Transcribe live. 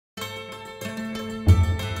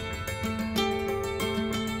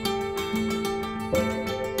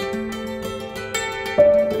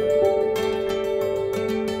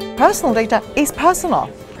personal data is personal.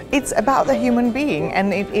 It's about the human being,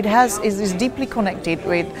 and it is deeply connected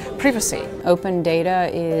with privacy. Open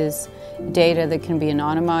data is data that can be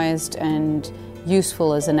anonymized and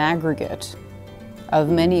useful as an aggregate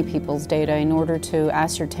of many people's data in order to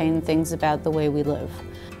ascertain things about the way we live.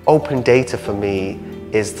 Open data for me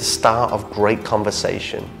is the start of great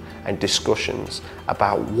conversation and discussions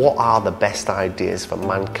about what are the best ideas for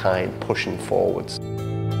mankind pushing forwards.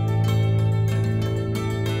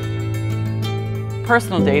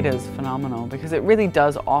 Personal data is phenomenal because it really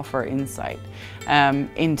does offer insight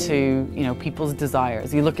into people's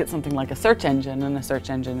desires. You look at something like a search engine, and a search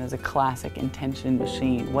engine is a classic intention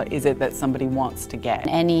machine. What is it that somebody wants to get?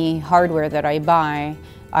 Any hardware that I buy,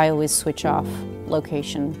 I always switch off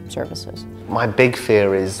location services. My big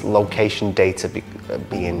fear is location data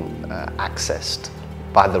being accessed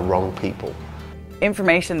by the wrong people.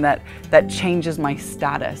 Information that changes my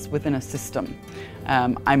status within a system,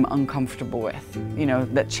 I'm uncomfortable with.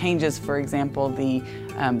 That changes, for example,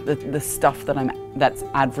 the stuff that's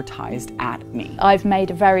advertised at me. I've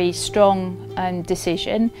made a very strong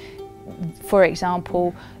decision, for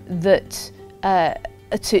example, that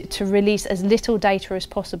to release as little data as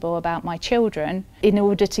possible about my children in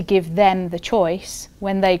order to give them the choice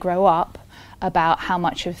when they grow up about how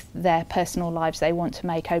much of their personal lives they want to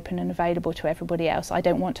make open and available to everybody else. I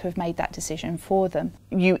don't want to have made that decision for them.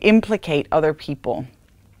 You implicate other people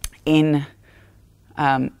in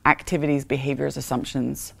activities, behaviors,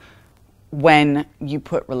 assumptions when you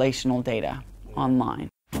put relational data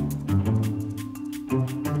online.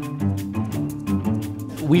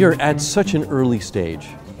 We are at such an early stage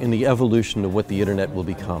in the evolution of what the internet will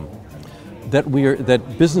become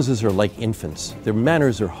that businesses are like infants. Their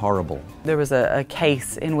manners are horrible. There was a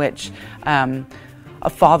case in which a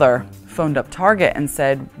father phoned up Target and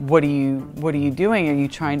said, what are you doing? Are you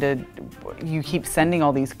you keep sending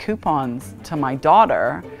all these coupons to my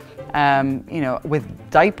daughter,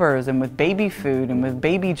 with diapers and with baby food and with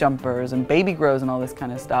baby jumpers and baby grows and all this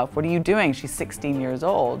kind of stuff. What are you doing? She's 16 years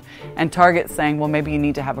old. And Target's saying, well, maybe you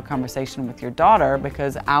need to have a conversation with your daughter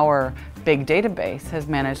because our big database has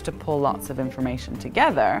managed to pull lots of information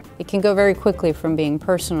together. It can go very quickly from being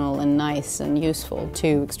personal and nice and useful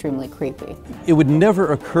to extremely creepy. It would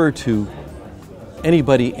never occur to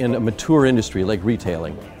anybody in a mature industry like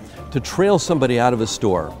retailing to trail somebody out of a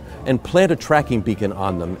store and plant a tracking beacon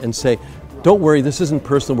on them and say, don't worry, this isn't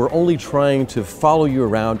personal, we're only trying to follow you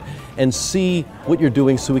around and see what you're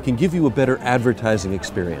doing so we can give you a better advertising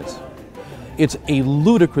experience. It's a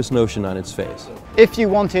ludicrous notion on its face. If you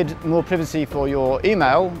wanted more privacy for your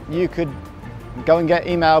email, you could go and get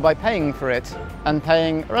email by paying for it and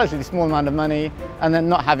paying a relatively small amount of money and then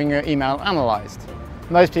not having your email analysed.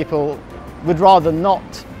 Most people would rather not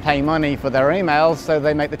pay money for their emails, so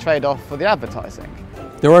they make the trade-off for the advertising.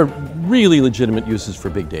 There are really legitimate uses for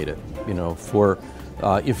big data.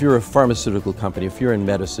 If you're a pharmaceutical company, if you're in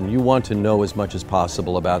medicine, you want to know as much as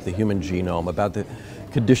possible about the human genome, about the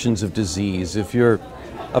conditions of disease. If you're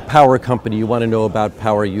a power company, you want to know about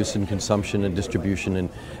power use and consumption and distribution and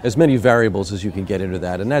as many variables as you can get into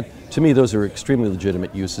that. And that, to me, those are extremely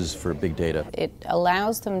legitimate uses for big data. It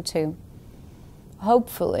allows them to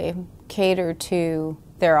hopefully cater to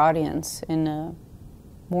their audience in a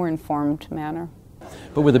more informed manner.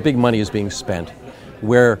 But where the big money is being spent,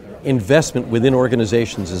 where investment within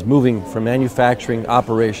organizations is moving from manufacturing,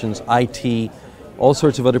 operations, IT, all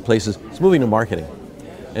sorts of other places, it's moving to marketing.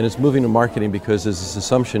 And it's moving to marketing because there's this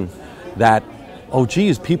assumption that, oh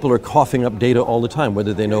geez, people are coughing up data all the time,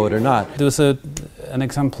 whether they know it or not. There was an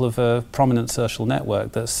example of a prominent social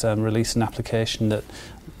network that's released an application that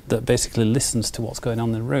basically listens to what's going on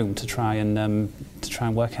in the room to try and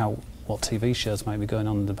work out what TV shows might be going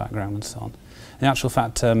on in the background and so on. In actual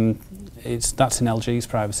fact, that's in LG's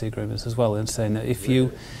privacy agreements as well, in saying that if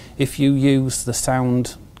you use the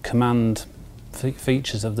sound command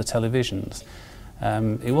features of the televisions,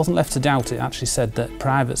 it wasn't left to doubt. It actually said that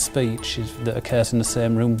private speech that occurs in the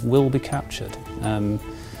same room will be captured.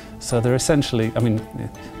 So they're essentially,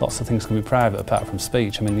 lots of things can be private apart from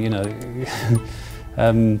speech.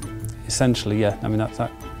 Essentially, yeah.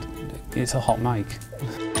 It's a hot mic.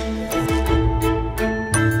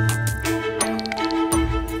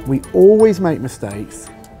 We always make mistakes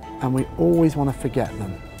and we always want to forget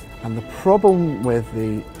them. And the problem with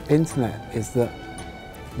the internet is that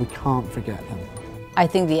we can't forget them. I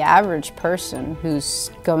think the average person who's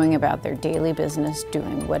going about their daily business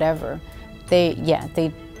doing whatever, they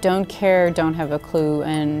don't care, don't have a clue,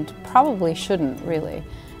 and probably shouldn't really.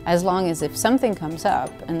 As long as if something comes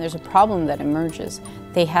up and there's a problem that emerges,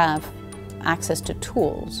 they have access to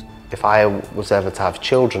tools. If I was ever to have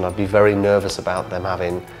children, I'd be very nervous about them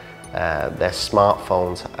having their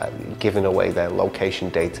smartphones giving away their location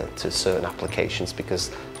data to certain applications,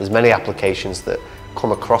 because there's many applications that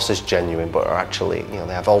come across as genuine but are actually, you know,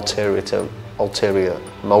 they have ulterior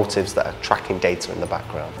motives that are tracking data in the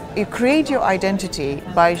background. You create your identity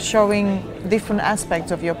by showing different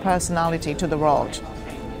aspects of your personality to the world.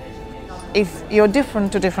 If you're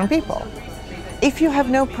different to different people, if you have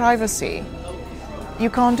no privacy, you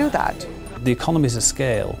can't do that. The economies of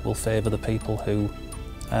scale will favour the people who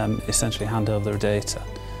essentially hand over their data,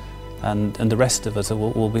 and the rest of us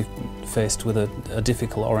will be faced with a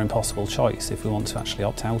difficult or impossible choice if we want to actually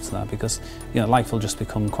opt out of that, because, you know, life will just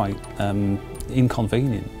become quite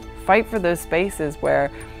inconvenient. Fight for those spaces where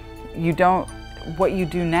what you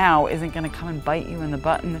do now isn't going to come and bite you in the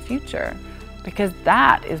butt in the future, because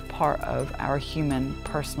that is part of our human,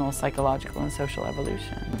 personal, psychological and social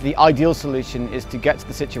evolution. The ideal solution is to get to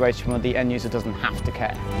the situation where the end user doesn't have to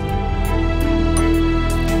care.